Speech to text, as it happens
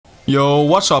Yo,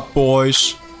 what's up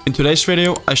boys? In today's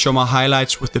video, I show my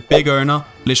highlights with the Big Earner,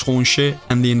 Les Ronche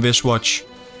and the Invis watch.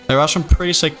 There are some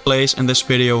pretty sick plays in this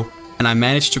video, and I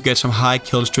managed to get some high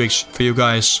kill streaks for you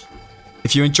guys.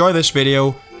 If you enjoy this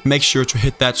video, make sure to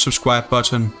hit that subscribe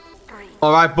button.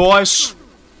 Alright boys,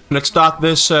 let's start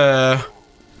this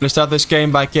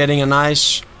game by getting a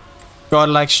nice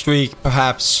godlike streak,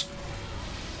 perhaps.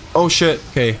 Oh shit,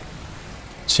 okay.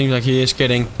 Seems like he is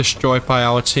getting destroyed by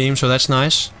our team, so that's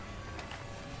nice.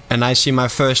 And I see my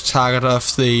first target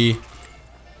of the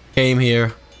game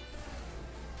here.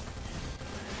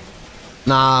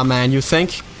 Nah, man, you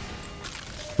think?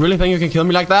 Really think you can kill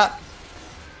me like that?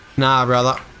 Nah,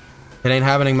 brother. It ain't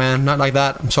happening, man. Not like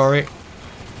that. I'm sorry.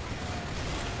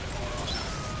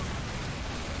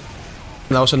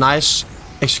 That was a nice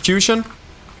execution.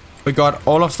 We got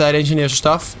all of that engineer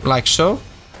stuff, like so.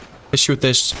 Let's shoot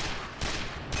this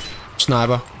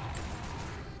sniper.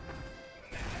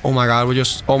 Oh my god, we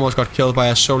just almost got killed by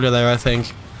a soldier there, I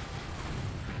think.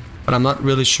 But I'm not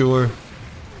really sure. Are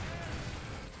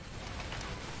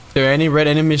there any red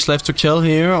enemies left to kill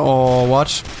here, or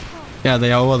what? Yeah,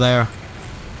 they are over there.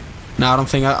 No, I don't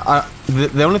think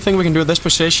the only thing we can do at this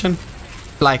position,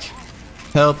 like,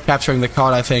 help capturing the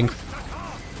card, I think.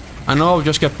 I know I'll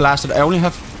just get blasted. I only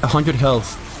have 100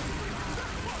 health.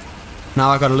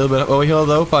 Now I got a little bit of overheal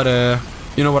though, but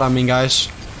you know what I mean, guys.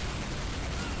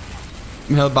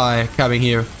 I'm held by capping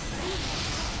here.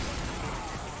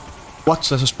 What?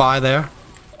 There's a spy there.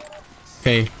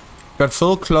 Okay. Got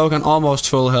full cloak and almost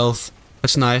full health.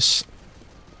 That's nice.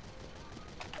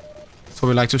 That's what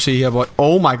we like to see here, but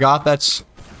oh my god, that's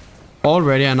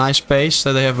already a nice base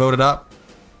that they have voted up.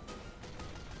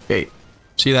 Okay.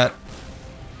 See that?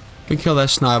 Can kill that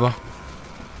sniper.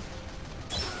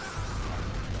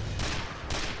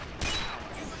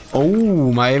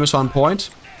 Oh, my aim is on point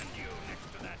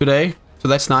today, so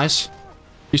that's nice.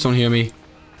 Please don't hear me.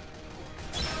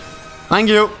 Thank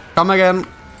you. Come again.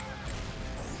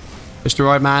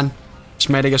 Destroyed, man. This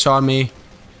medic is on me.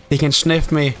 He can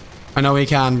sniff me. I know he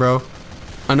can, bro.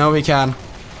 I know he can.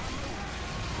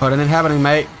 But it ain't happening,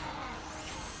 mate.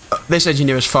 This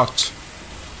engineer is fucked.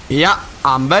 Yeah,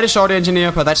 I'm very sorry,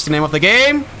 engineer, but that's the name of the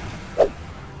game.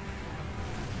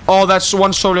 Oh, that's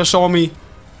one soldier saw me.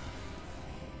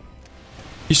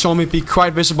 He saw me be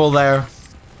quite visible there.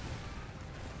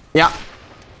 Yeah.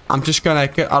 I'm just gonna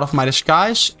get out of my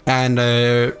disguise and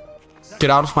get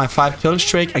out of my 5 kill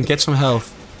streak and get some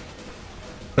health.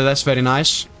 But that's very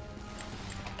nice.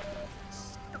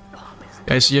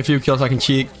 I see a few kills I can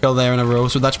kill there in a row,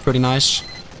 so that's pretty nice.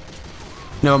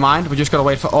 Never mind, we just gotta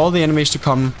wait for all the enemies to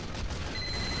come.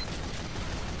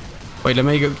 Wait, let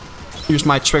me use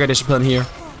my trigger discipline here.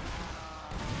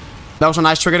 That was a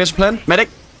nice trigger discipline. Medic!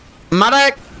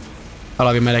 Medic! I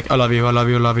love you, medic. I love you, I love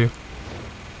you, I love you.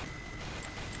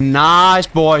 Nice,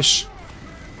 boys.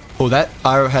 Oh, that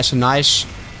arrow has a nice,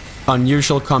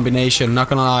 unusual combination, not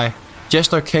gonna lie.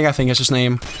 Jester King, I think is his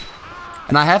name.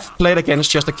 And I have played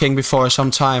against Jester King before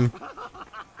sometime.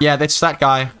 Yeah, that's that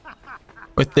guy.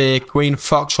 With the green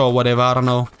fox or whatever, I don't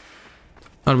know.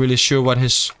 Not really sure what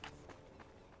his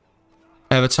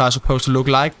avatar is supposed to look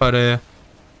like, but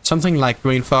something like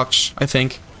green fox, I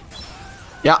think.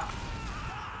 Yeah.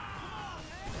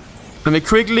 Let me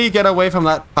quickly get away from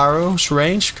that arrow's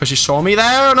range, because he saw me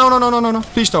there. No, no, no, no, no, no.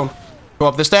 Please don't. Go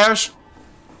up the stairs.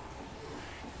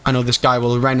 I know this guy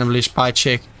will randomly spy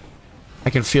check.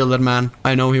 I can feel that, man.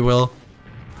 I know he will.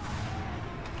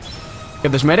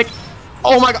 Get this medic.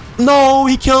 Oh my god. No,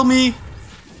 he killed me.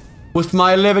 With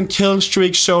my 11 kill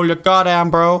streak soldier.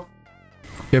 Goddamn, bro.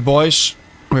 Okay, boys.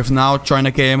 We've now joined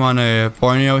a game on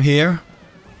Borneo here.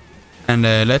 And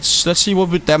let's see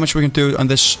what damage we can do on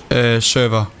this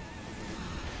server.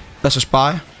 That's a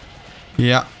spy.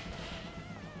 Yeah.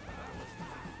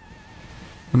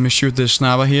 Let me shoot this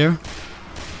sniper here.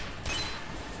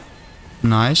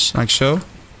 Nice, like so.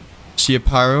 See a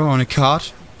pyro on a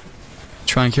cart.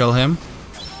 Try and kill him.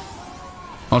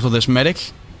 Also this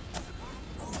medic.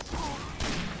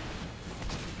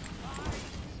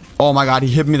 Oh my god, he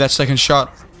hit me that second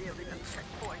shot.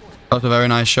 That was a very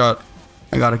nice shot.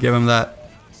 I gotta give him that.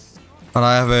 But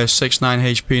I have a 6-9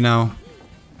 HP now.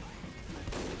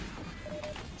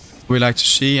 We like to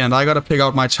see, and I gotta pick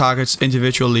out my targets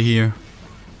individually here.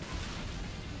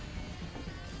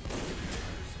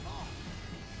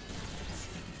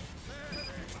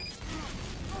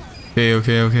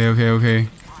 Okay.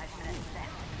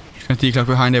 Just gonna decloak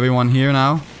behind everyone here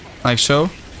now, like so.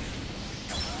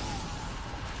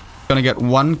 Gonna get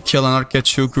one kill and not get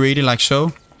too greedy, like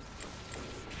so.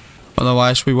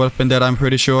 Otherwise we would have been dead, I'm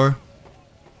pretty sure.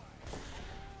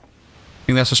 I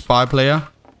think that's a spy player.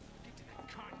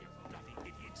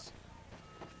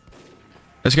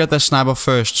 Let's get that sniper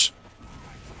first.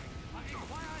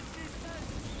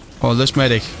 Oh, this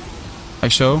medic.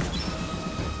 Like so.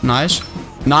 Nice.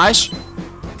 Nice.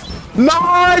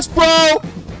 Nice, bro!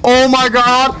 Oh my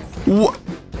god!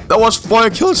 That was 4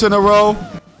 kills in a row.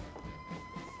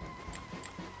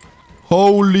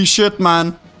 Holy shit,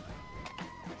 man.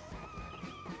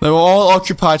 They were all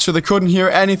occupied, so they couldn't hear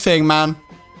anything, man.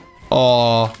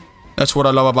 Oh, that's what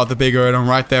I love about the big Erdon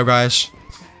right there, guys.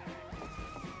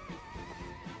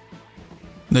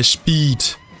 The speed.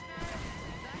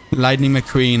 Lightning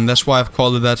McQueen, that's why I've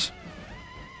called it that.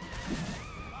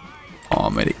 Oh,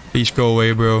 medic, please go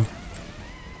away, bro.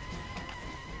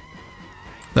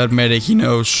 That medic, he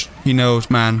knows. He knows,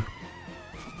 man.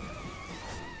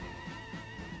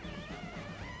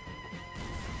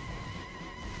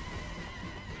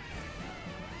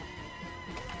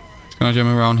 Just gonna jump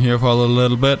around here for a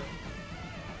little bit.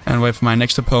 And wait for my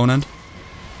next opponent.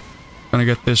 Gonna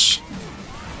get this.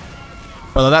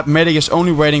 Well, that medic is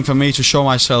only waiting for me to show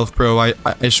myself, bro.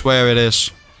 I swear it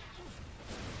is.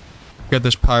 Get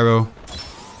this pyro.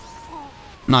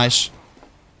 Nice.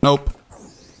 Nope.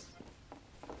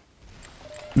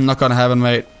 Not gonna happen,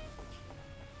 mate.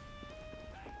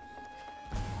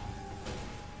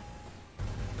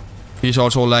 He's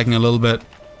also lagging a little bit.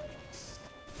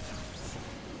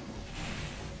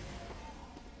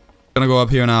 Gonna go up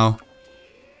here now.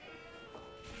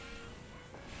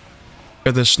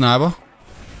 Get this sniper.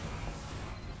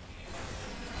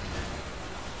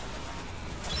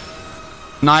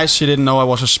 Nice, he didn't know I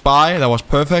was a spy. That was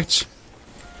perfect.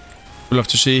 We'll have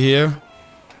to see here.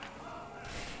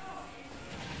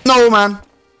 No, man.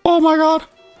 Oh my god.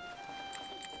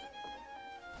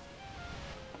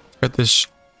 Get this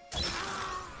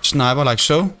sniper like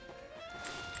so.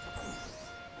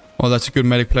 Oh, that's a good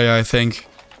medic player, I think.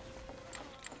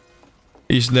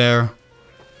 He's there.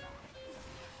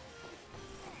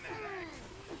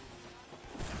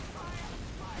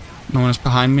 No one is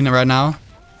behind me right now.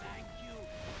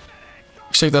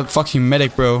 Except that fucking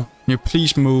medic, bro. Can you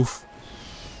please move?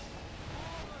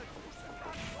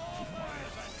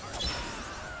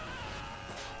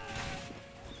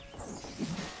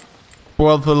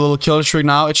 Well, put a little kill streak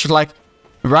now. It's just like,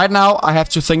 right now I have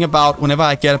to think about whenever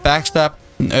I get a backstab,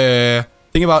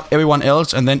 think about everyone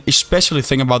else, and then especially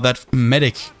think about that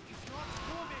medic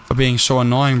for being so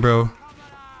annoying, bro.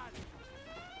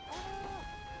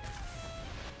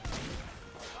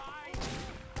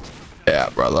 Yeah,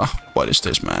 brother. What is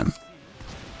this, man?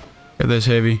 Get this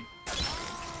heavy.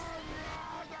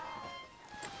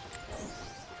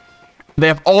 They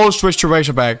have all switched to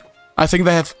Razorback. I think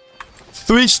they have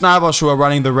 3 snipers who are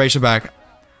running the Razorback.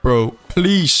 Bro,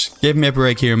 please give me a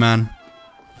break here, man.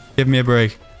 Give me a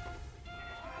break.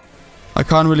 I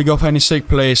can't really go for any sick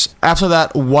plays. After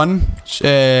that one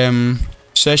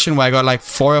session where I got like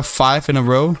 4 or 5 in a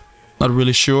row. Not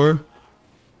really sure.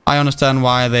 I understand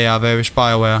why they are very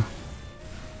spy aware.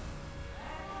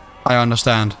 I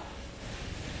understand.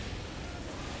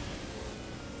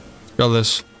 Kill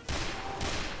this.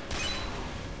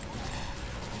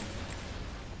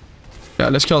 Yeah,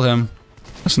 let's kill him.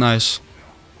 That's nice.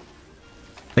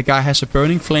 The guy has a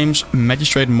Burning Flames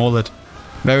Magistrate mullet.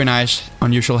 Very nice.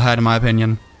 Unusual hat in my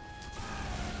opinion.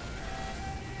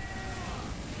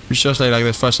 We should just lay like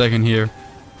this for a second here.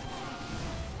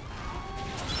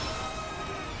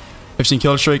 15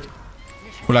 kill streak.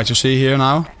 Would like to see here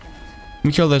now. Let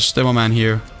me kill this demo man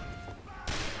here.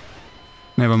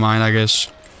 Never mind, I guess.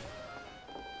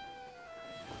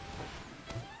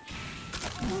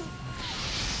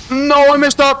 No, I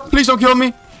messed up. Please don't kill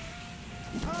me.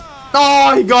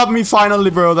 Oh, he got me finally,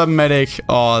 bro. That medic.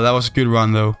 Oh, that was a good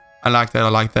run, though. I like that. I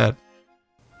like that.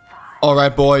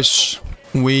 Alright, boys.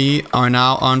 We are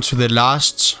now on to the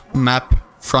last map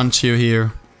frontier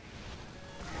here.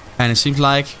 And it seems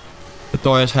like the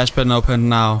door has been opened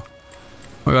now.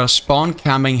 We got a spawn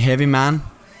camping heavy man.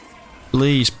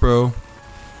 Please, bro.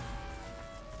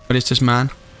 What is this,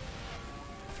 man?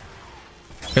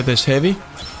 Get this heavy.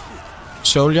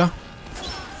 Soldier.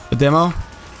 The demo.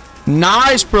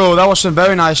 Nice, bro. That was a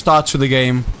very nice start to the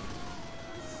game.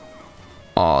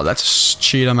 Oh, that's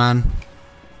cheater, man.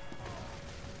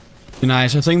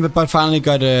 Nice. I think the bot finally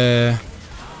got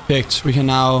picked. We can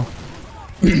now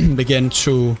begin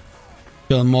to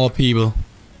kill more people.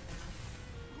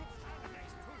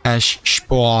 As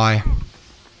spy.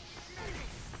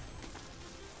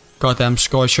 Goddamn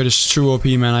score shot is too OP,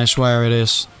 man. I swear it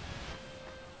is.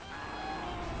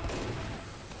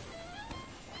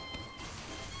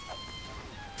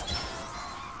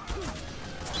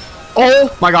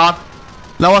 Oh my god.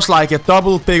 That was like a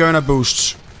double big earner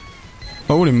boost.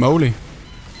 Holy moly.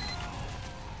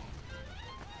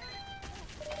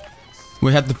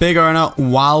 We had the big earner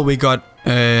while we got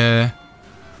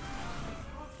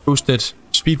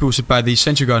speed boosted by the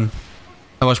sentry gun.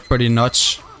 That was pretty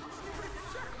nuts.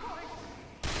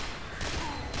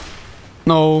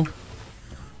 No.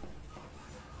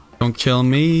 Don't kill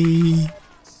me.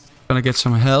 Gonna get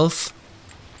some health.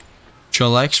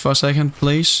 Chillax for a second,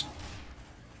 please.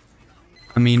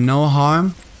 I mean, no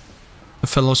harm. The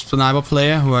fellow sniper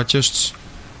player who are just...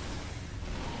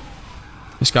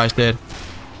 This guy's dead.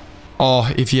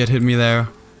 Oh, if he had hit me there.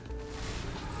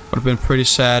 Would have been pretty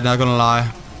sad, not gonna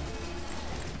lie.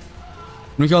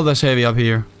 Let me kill this heavy up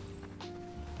here.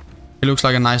 He looks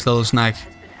like a nice little snack.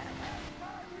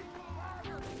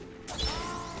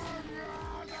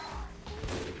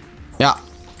 Yeah.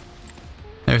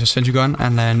 There's a sentry gun,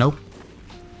 and nope.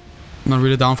 I'm not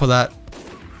really down for that.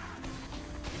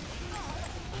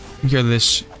 Hear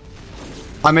this.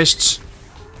 I missed.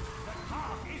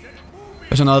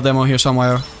 There's another demo here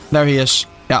somewhere. There he is.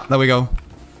 Yeah, there we go.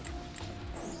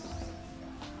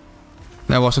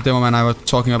 That was the demo man I was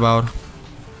talking about.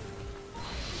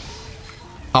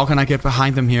 How can I get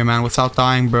behind them here, man, without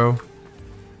dying, bro?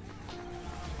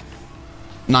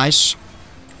 Nice.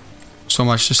 So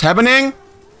much is happening.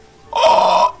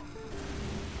 Oh!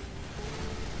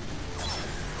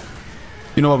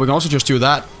 You know what? We can also just do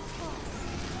that.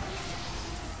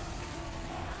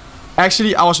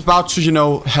 Actually, I was about to, you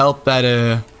know, help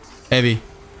that heavy.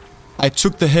 I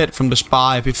took the hit from the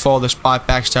spy before the spy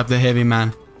backstabbed the heavy,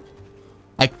 man.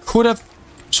 I could have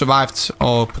survived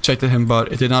or protected him,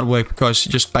 but it did not work because he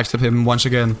just backstabbed him once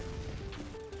again.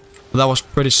 But that was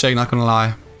pretty sick, not gonna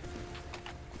lie.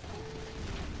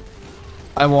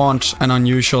 I want an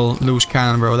unusual loose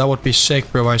cannon, bro. That would be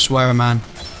sick, bro. I swear, man.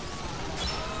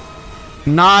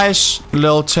 Nice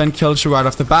little 10 kills right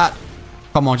off the bat.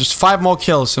 Come on, just 5 more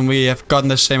kills and we have gotten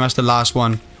the same as the last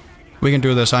one. We can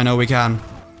do this. I know we can.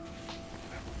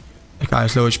 The guy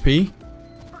is low HP.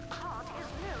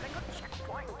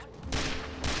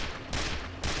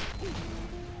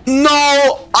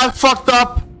 No! I fucked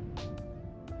up!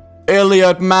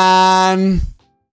 Elliot, man!